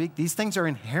that last week. These things are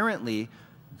inherently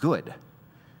good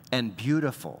and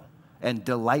beautiful and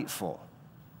delightful.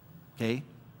 Okay?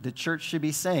 The church should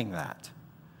be saying that.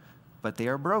 But they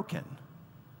are broken.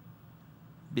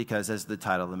 Because as the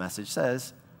title of the message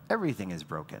says, everything is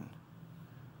broken.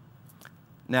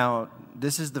 Now,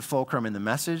 this is the fulcrum in the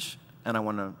message, and I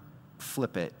want to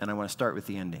flip it, and I want to start with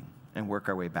the ending and work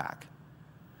our way back.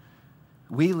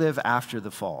 We live after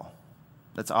the fall.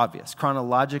 That's obvious.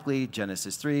 Chronologically,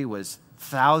 Genesis 3 was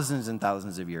thousands and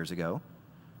thousands of years ago.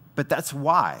 But that's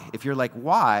why. If you're like,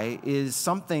 why is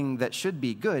something that should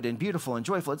be good and beautiful and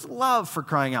joyful? It's love, for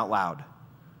crying out loud.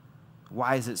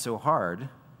 Why is it so hard?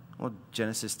 Well,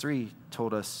 Genesis 3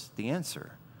 told us the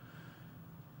answer.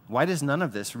 Why does none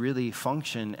of this really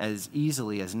function as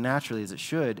easily, as naturally as it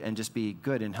should, and just be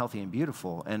good and healthy and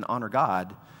beautiful and honor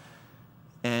God?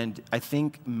 And I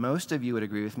think most of you would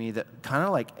agree with me that kind of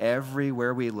like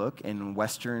everywhere we look in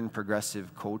Western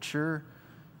progressive culture,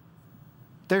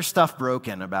 there's stuff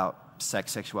broken about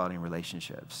sex, sexuality, and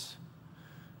relationships.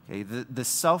 Okay, the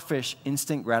selfish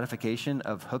instant gratification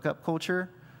of hookup culture,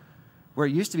 where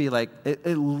it used to be like,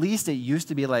 at least it used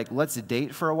to be like, let's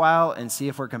date for a while and see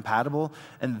if we're compatible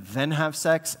and then have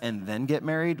sex and then get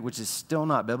married, which is still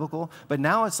not biblical. But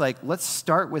now it's like, let's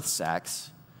start with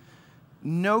sex,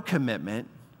 no commitment,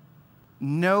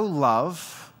 no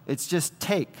love. It's just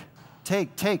take.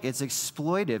 It's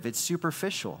exploitive. It's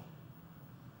superficial.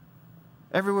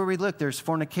 Everywhere we look, there's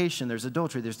fornication, there's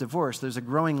adultery, there's divorce, there's a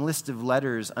growing list of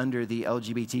letters under the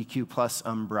LGBTQ plus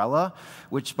umbrella,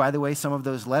 which, by the way, some of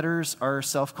those letters are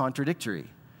self-contradictory.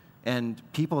 And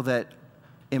people that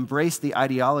embrace the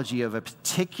ideology of a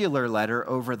particular letter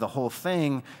over the whole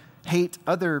thing hate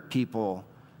other people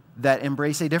that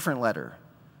embrace a different letter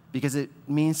because it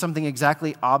means something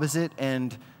exactly opposite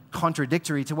and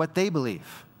contradictory to what they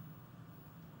believe?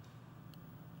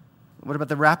 What about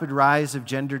the rapid rise of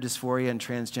gender dysphoria and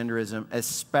transgenderism,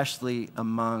 especially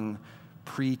among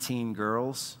preteen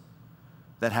girls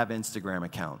that have Instagram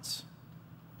accounts?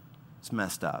 It's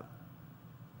messed up.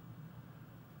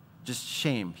 Just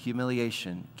shame,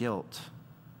 humiliation, guilt,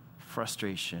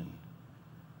 frustration,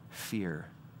 fear,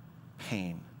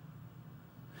 pain.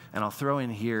 And I'll throw in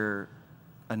here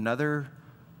another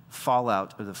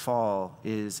fallout of the fall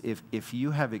is if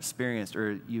you have experienced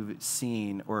or you've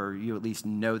seen or you at least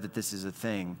know that this is a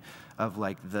thing of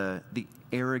like the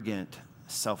arrogant,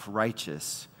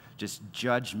 self-righteous, just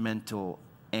judgmental,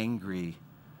 angry,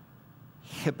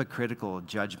 hypocritical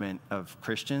judgment of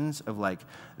Christians of like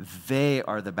they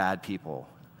are the bad people.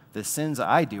 The sins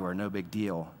I do are no big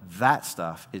deal. That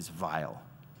stuff is vile.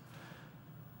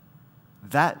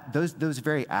 Those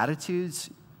very attitudes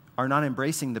are not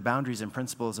embracing the boundaries and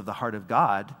principles of the heart of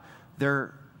God.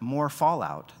 They're more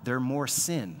fallout. They're more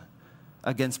sin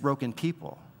against broken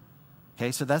people.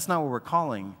 Okay, so that's not what we're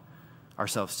calling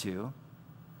ourselves to.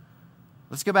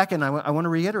 Let's go back and I want to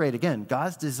reiterate again.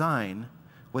 God's design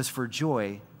was for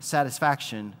joy,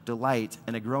 satisfaction, delight,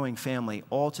 and a growing family,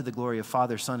 all to the glory of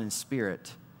Father, Son, and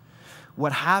Spirit.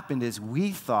 What happened is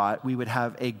we thought we would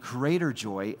have a greater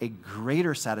joy, a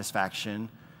greater satisfaction,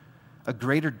 a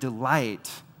greater delight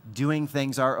doing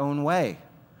things our own way.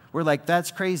 We're like,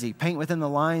 that's crazy. Paint within the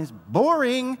lines,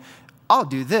 boring. I'll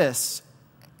do this.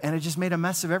 And it just made a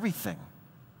mess of everything.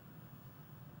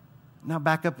 Now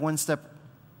back up one step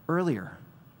earlier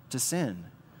to sin.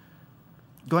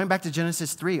 Going back to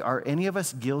Genesis 3, are any of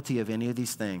us guilty of any of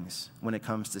these things when it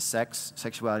comes to sex,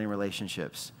 sexuality, and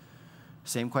relationships?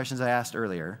 Same questions I asked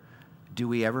earlier. Do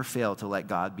we ever fail to let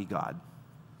God be God?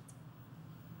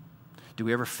 Do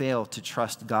we ever fail to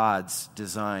trust God's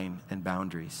design and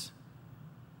boundaries?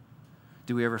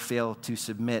 Do we ever fail to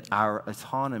submit our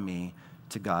autonomy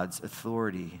to God's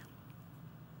authority?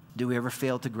 Do we ever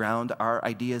fail to ground our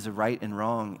ideas of right and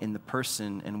wrong in the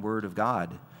person and word of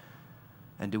God?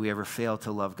 And do we ever fail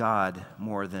to love God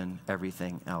more than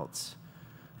everything else?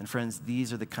 And friends,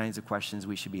 these are the kinds of questions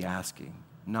we should be asking.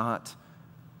 Not,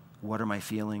 what are my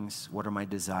feelings? What are my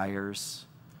desires?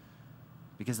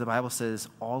 Because the Bible says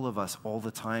all of us, all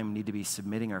the time, need to be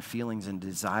submitting our feelings and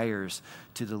desires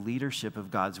to the leadership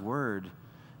of God's word.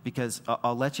 Because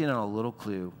I'll let you in on a little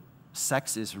clue.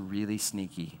 Sex is really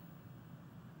sneaky.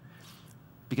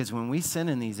 Because when we sin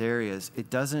in these areas, it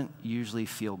doesn't usually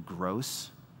feel gross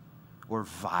or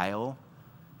vile.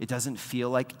 It doesn't feel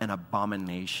like an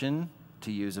abomination,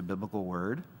 to use a biblical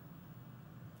word.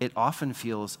 It often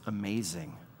feels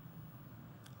amazing,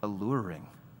 alluring,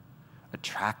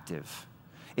 attractive.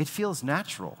 It feels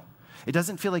natural. It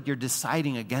doesn't feel like you're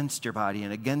deciding against your body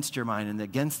and against your mind and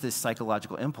against this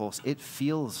psychological impulse. It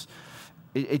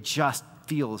just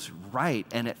feels right,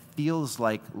 and it feels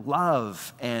like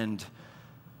love, and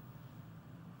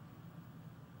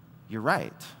you're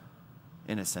right.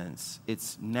 In a sense,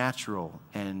 it's natural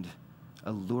and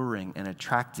alluring and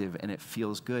attractive, and it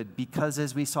feels good because,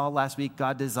 as we saw last week,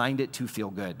 God designed it to feel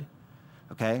good,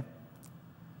 okay?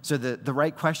 So the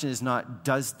right question is not,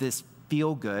 does this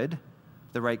feel good?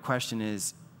 The right question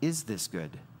is this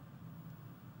good?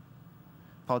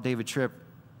 Paul David Tripp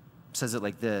says it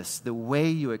like this: the way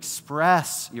you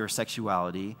express your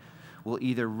sexuality will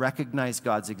either recognize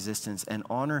God's existence and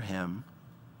honor him,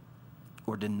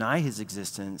 or deny his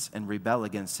existence and rebel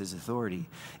against his authority.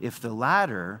 If the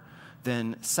latter,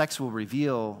 then sex will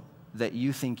reveal that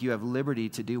you think you have liberty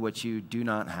to do what you do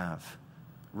not have,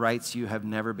 rights you have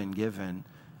never been given,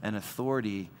 and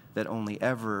authority that only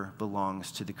ever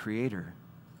belongs to the Creator.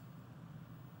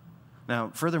 Now,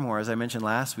 furthermore, as I mentioned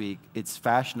last week, it's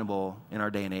fashionable in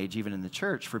our day and age, even in the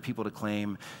church, for people to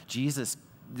claim Jesus,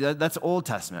 that's Old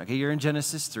Testament. Okay, you're in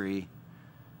Genesis 3.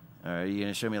 Are you going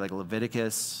to show me like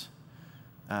Leviticus?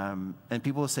 And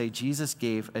people will say Jesus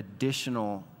gave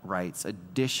additional rights,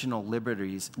 additional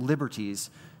liberties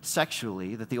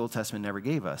sexually that the Old Testament never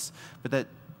gave us. But that,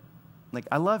 like,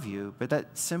 I love you, but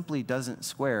that simply doesn't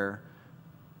square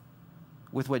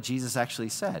with what Jesus actually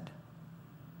said.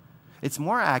 It's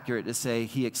more accurate to say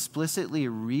he explicitly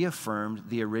reaffirmed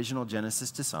the original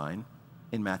Genesis design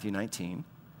in Matthew 19,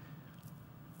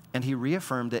 and he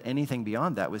reaffirmed that anything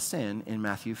beyond that was sin in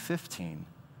Matthew 15.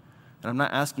 And I'm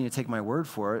not asking you to take my word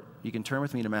for it. You can turn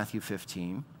with me to Matthew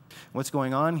 15. What's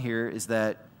going on here is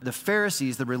that the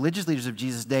Pharisees, the religious leaders of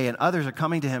Jesus' day, and others are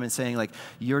coming to him and saying, like,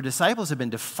 your disciples have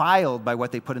been defiled by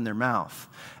what they put in their mouth.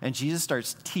 And Jesus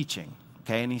starts teaching,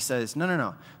 okay? And he says,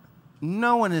 no.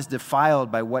 no one is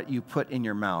defiled by what you put in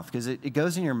your mouth, because it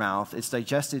goes in your mouth, it's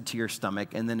digested to your stomach,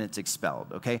 and then it's expelled,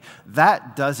 okay?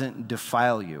 That doesn't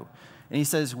defile you. And he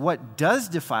says, what does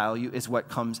defile you is what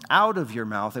comes out of your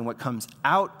mouth and what comes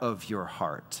out of your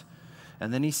heart.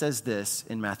 And then he says this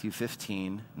in Matthew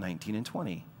 15, 19 and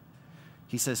 20.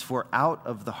 He says, for out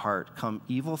of the heart come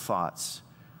evil thoughts,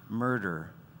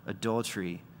 murder,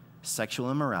 adultery, sexual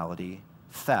immorality,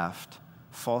 theft,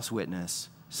 false witness,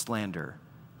 slander.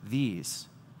 These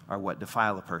are what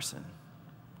defile a person.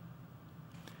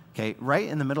 Okay, right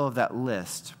in the middle of that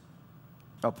list,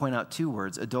 I'll point out two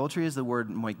words. Adultery is the word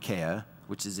moikeia,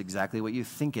 which is exactly what you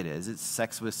think it is. It's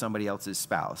sex with somebody else's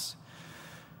spouse.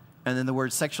 And then the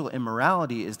word sexual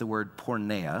immorality is the word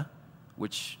porneia,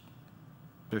 which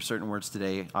there are certain words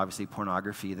today, obviously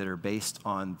pornography, that are based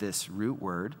on this root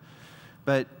word.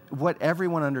 But what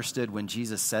everyone understood when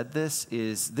Jesus said this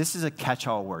is a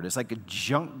catch-all word. It's like a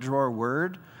junk drawer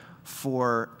word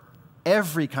for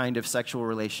every kind of sexual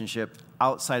relationship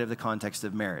outside of the context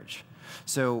of marriage.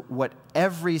 So what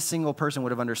every single person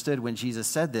would have understood when Jesus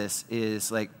said this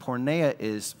is like porneia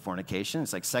is fornication.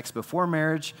 It's like sex before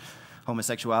marriage,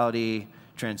 homosexuality,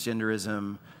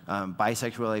 transgenderism,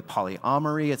 bisexuality,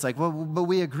 polyamory. It's like, well, but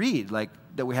we agreed like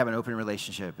that we have an open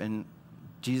relationship. And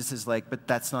Jesus is like, but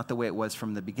that's not the way it was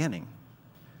from the beginning.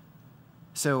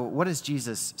 So what is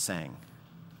Jesus saying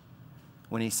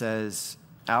when he says,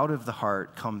 out of the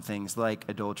heart come things like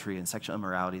adultery and sexual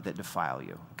immorality that defile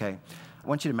you, okay? I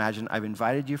want you to imagine I've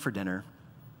invited you for dinner,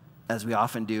 as we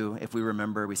often do. If we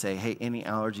remember, we say, hey, any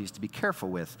allergies to be careful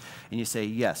with? And you say,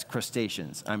 yes,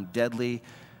 crustaceans. I'm deadly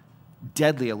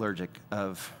allergic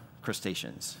of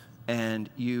crustaceans.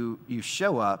 And you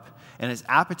show up, and as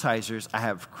appetizers, I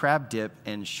have crab dip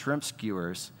and shrimp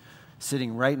skewers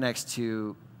sitting right next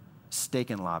to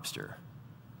steak and lobster.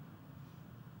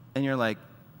 And you're like,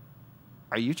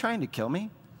 are you trying to kill me?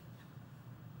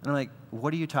 And I'm like,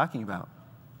 what are you talking about?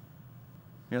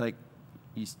 You're like,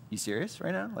 you serious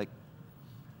right now? Like,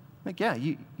 yeah,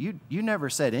 you never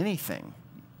said anything.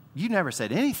 You never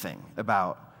said anything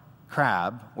about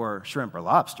crab or shrimp or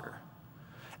lobster.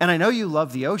 And I know you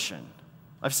love the ocean.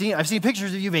 I've seen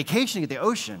pictures of you vacationing at the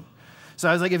ocean. So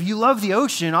I was like, if you love the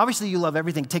ocean, obviously you love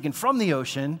everything taken from the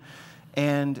ocean.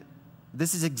 And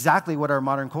this is exactly what our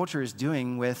modern culture is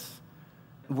doing with,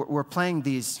 we're playing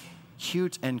these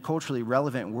cute and culturally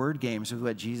relevant word games with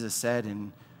what Jesus said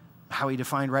and how he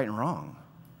defined right and wrong.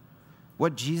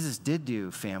 What Jesus did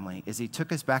do, family, is he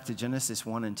took us back to Genesis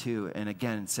 1 and 2 and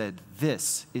again said,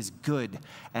 this is good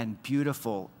and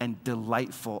beautiful and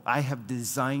delightful. I have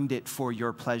designed it for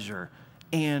your pleasure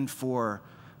and for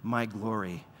my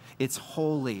glory. It's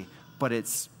holy, but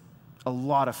it's a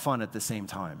lot of fun at the same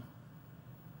time.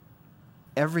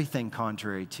 Everything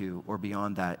contrary to or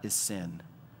beyond that is sin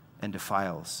and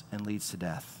defiles and leads to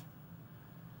death.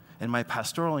 And my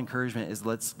pastoral encouragement is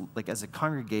let's, like as a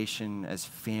congregation, as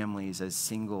families, as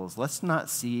singles, let's not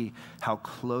see how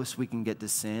close we can get to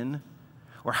sin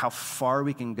or how far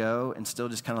we can go and still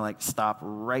just kind of like stop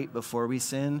right before we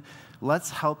sin.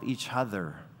 Let's help each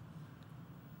other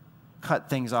cut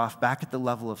things off back at the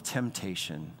level of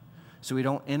temptation so we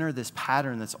don't enter this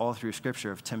pattern that's all through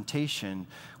Scripture of temptation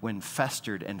when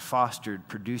festered and fostered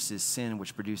produces sin,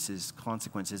 which produces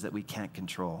consequences that we can't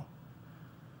control.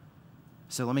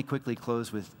 So let me quickly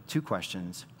close with two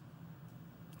questions.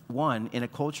 One, in a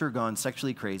culture gone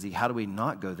sexually crazy, how do we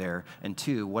not go there? And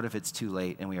two, what if it's too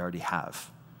late and we already have?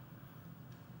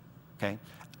 Okay.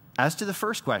 As to the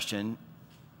first question,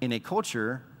 in a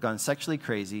culture gone sexually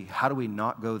crazy, how do we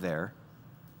not go there?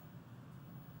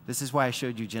 This is why I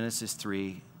showed you Genesis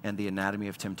 3 and the anatomy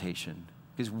of temptation,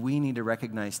 because we need to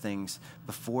recognize things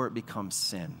before it becomes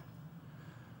sin.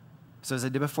 So as I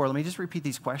did before, let me just repeat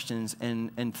these questions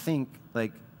and think,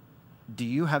 like, do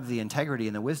you have the integrity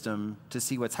and the wisdom to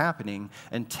see what's happening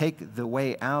and take the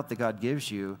way out that God gives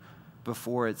you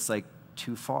before it's, like,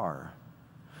 too far?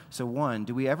 So one,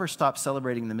 do we ever stop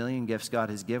celebrating the million gifts God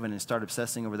has given and start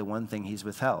obsessing over the one thing he's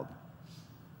withheld?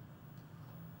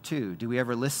 Two, do we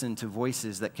ever listen to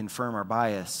voices that confirm our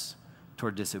bias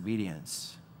toward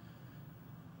disobedience?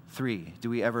 Three,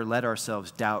 do we ever let ourselves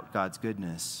doubt God's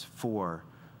goodness? Four,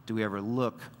 do we ever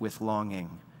look with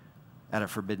longing at a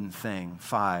forbidden thing?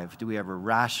 Five, do we ever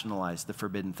rationalize the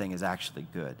forbidden thing as actually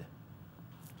good?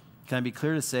 Can I be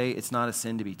clear to say it's not a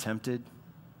sin to be tempted?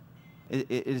 It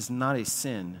is not a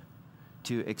sin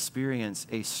to experience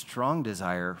a strong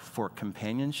desire for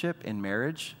companionship in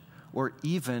marriage or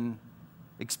even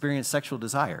experience sexual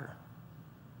desire.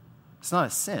 It's not a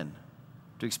sin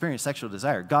to experience sexual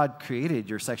desire. God created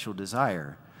your sexual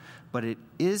desire, but it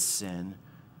is sin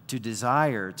to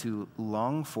desire, to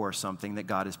long for something that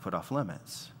God has put off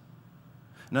limits.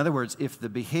 In other words, if the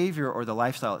behavior or the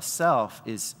lifestyle itself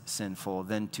is sinful,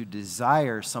 then to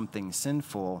desire something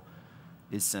sinful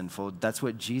is sinful. That's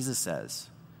what Jesus says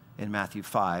in Matthew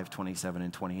 5:27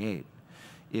 and 28.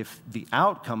 If the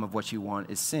outcome of what you want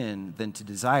is sin, then to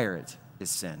desire it is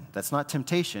sin. That's not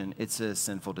temptation, it's a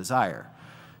sinful desire.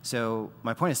 So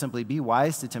my point is simply be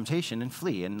wise to temptation and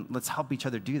flee, and let's help each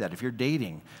other do that. If you're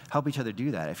dating, help each other do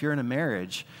that. If you're in a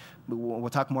marriage, we'll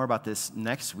talk more about this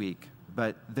next week,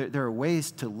 but there are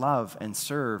ways to love and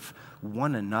serve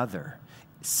one another,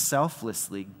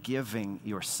 selflessly giving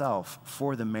yourself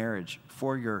for the marriage,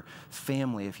 for your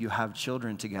family, if you have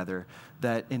children together,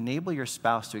 that enable your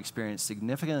spouse to experience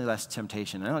significantly less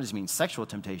temptation. And I don't just mean sexual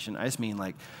temptation, I just mean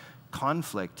like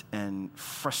conflict and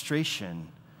frustration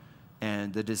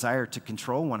and the desire to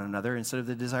control one another instead of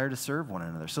the desire to serve one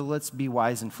another. So let's be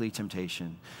wise and flee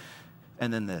temptation.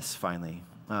 And then this, finally,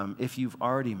 if you've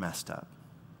already messed up,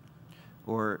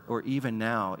 or even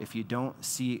now, if you don't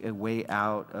see a way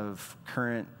out of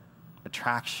current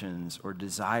attractions or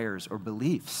desires or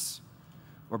beliefs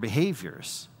or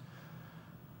behaviors,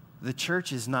 the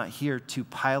church is not here to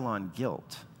pile on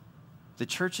guilt. The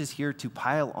church is here to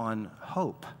pile on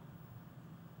hope.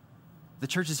 The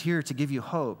church is here to give you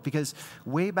hope, because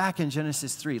way back in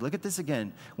Genesis 3, look at this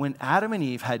again. When Adam and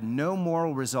Eve had no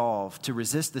moral resolve to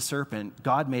resist the serpent,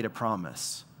 God made a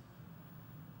promise.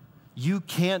 You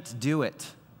can't do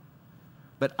it,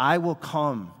 but I will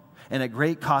come, and at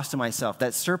great cost to myself.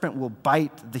 That serpent will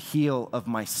bite the heel of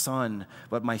my son,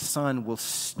 but my son will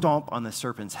stomp on the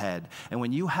serpent's head. And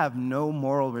when you have no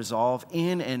moral resolve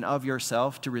in and of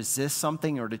yourself to resist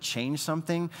something or to change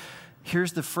something,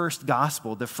 here's the first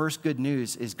gospel. The first good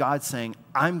news is God saying,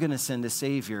 I'm going to send a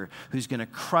Savior who's going to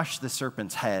crush the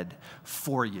serpent's head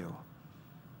for you.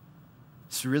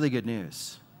 It's really good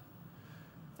news.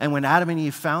 And when Adam and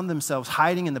Eve found themselves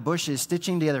hiding in the bushes,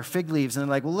 stitching together fig leaves, and they're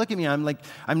like, well, look at me.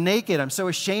 I'm naked. I'm so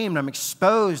ashamed. I'm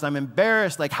exposed. I'm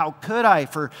embarrassed. Like, how could I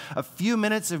for a few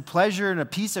minutes of pleasure and a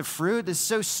piece of fruit? This is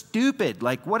so stupid.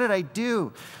 Like, what did I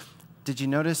do? Did you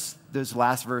notice those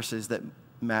last verses that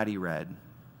Maddie read?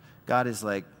 God is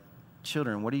like,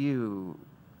 children,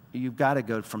 you've got to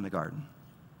go from the garden.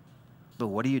 But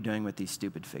what are you doing with these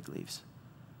stupid fig leaves?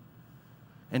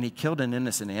 And he killed an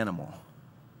innocent animal.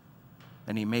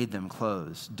 And he made them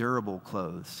clothes, durable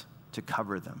clothes, to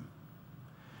cover them.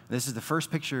 This is the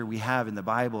first picture we have in the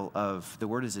Bible of the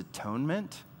word is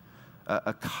atonement,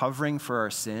 a covering for our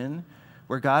sin,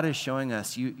 where God is showing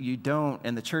us you don't,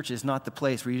 and the church is not the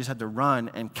place where you just have to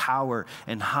run and cower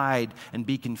and hide and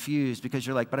be confused because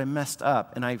you're like, but I messed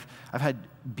up. And I've had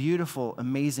beautiful,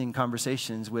 amazing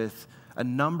conversations with a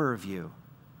number of you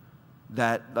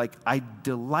that, like, I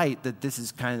delight that this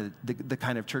is kind of the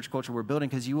kind of church culture we're building,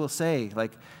 because you will say,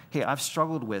 like, hey, I've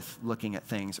struggled with looking at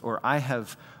things, or I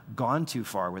have gone too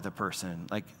far with a person.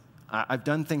 Like, I've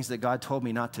done things that God told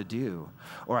me not to do,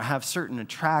 or I have certain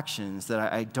attractions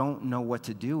that I don't know what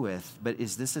to do with, but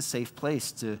is this a safe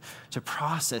place to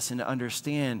process and to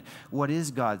understand what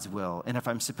is God's will? And if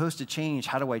I'm supposed to change,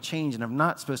 how do I change? And if I'm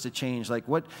not supposed to change, like,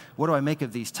 what do I make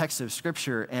of these texts of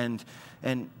Scripture? And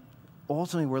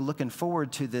ultimately, we're looking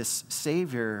forward to this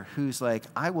Savior who's like,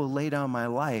 I will lay down my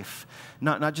life,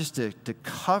 not just to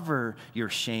cover your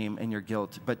shame and your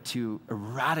guilt, but to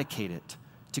eradicate it,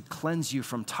 to cleanse you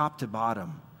from top to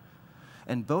bottom.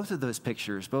 And both of those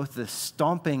pictures, both the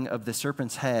stomping of the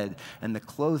serpent's head and the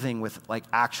clothing with like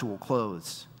actual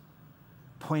clothes,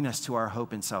 point us to our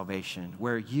hope in salvation,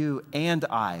 where you and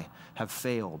I have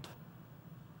failed.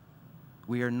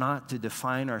 We are not to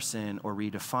define our sin or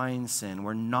redefine sin.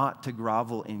 We're not to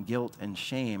grovel in guilt and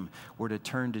shame. We're to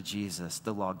turn to Jesus,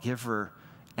 the lawgiver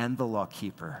and the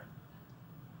lawkeeper,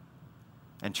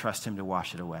 and trust him to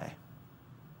wash it away.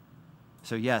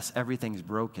 So yes, everything's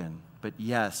broken, but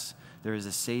yes, there is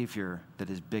a Savior that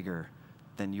is bigger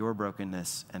than your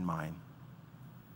brokenness and mine.